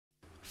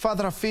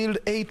Further afield,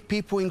 8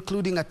 people,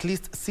 including at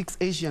least 6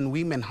 Asian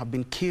women, have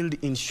been killed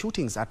in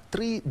shootings at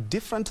 3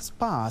 different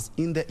spas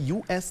in the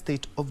U.S.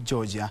 state of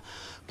Georgia.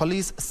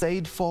 Police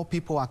said 4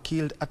 people were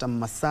killed at a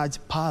massage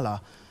parlor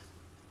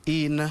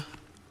in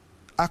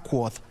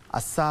Acworth,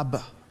 a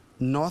suburb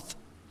north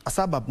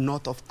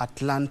of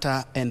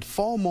Atlanta, and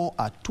 4 more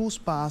at 2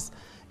 spas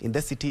in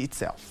the city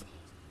itself.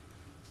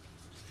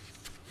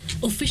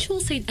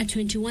 Officials said a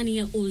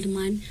 21-year-old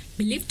man,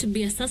 believed to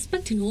be a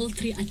suspect in all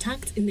 3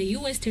 attacks in the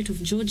U.S. state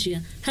of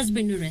Georgia, has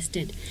been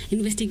arrested.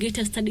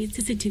 Investigators studied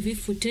CCTV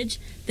footage,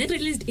 then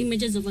released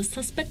images of a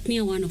suspect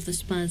near one of the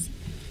spas.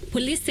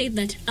 Police said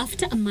that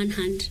after a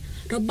manhunt,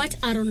 Robert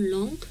Aaron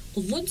Long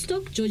of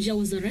Woodstock, Georgia,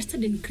 was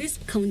arrested in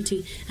Crisp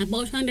County,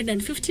 about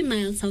 150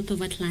 miles south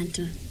of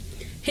Atlanta.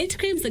 Hate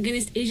crimes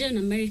against Asian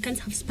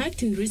Americans have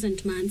spiked in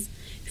recent months,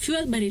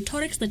 fueled by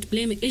rhetorics that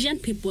blame Asian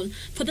people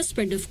for the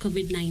spread of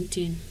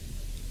COVID-19.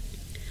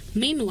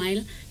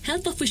 Meanwhile,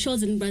 health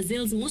officials in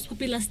Brazil's most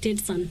popular state,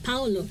 Sao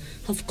Paulo,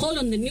 have called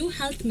on the new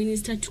health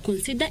minister to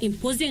consider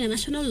imposing a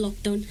national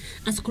lockdown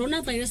as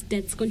coronavirus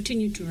deaths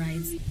continue to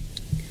rise.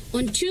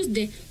 On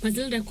Tuesday,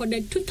 Brazil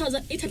recorded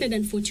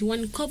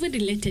 2,841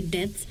 COVID-related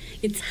deaths,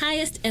 its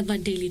highest ever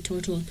daily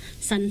total.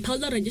 Sao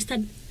Paulo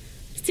registered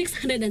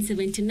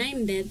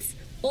 679 deaths,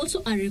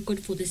 also a record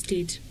for the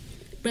state.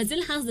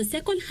 Brazil has the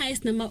second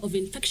highest number of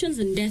infections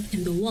and deaths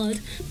in the world,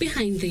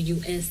 behind the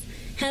U.S.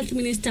 Health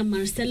Minister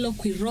Marcelo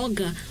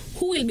Queiroga,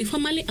 who will be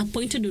formally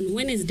appointed on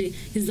Wednesday,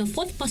 is the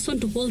 4th person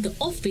to hold the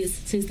office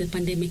since the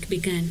pandemic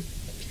began.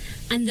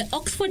 And the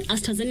Oxford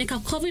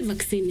AstraZeneca COVID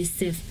vaccine is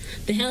safe,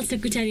 the health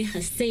secretary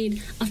has said,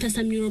 after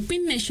some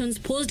European nations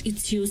paused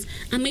its use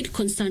amid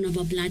concern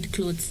over blood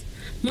clots.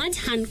 Matt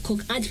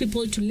Hancock urged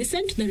people to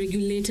listen to the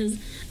regulators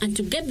and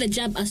to get the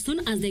jab as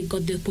soon as they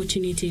got the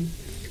opportunity.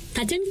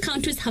 13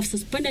 countries have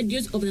suspended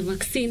use of the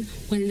vaccine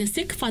while they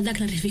seek further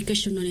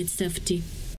clarification on its safety.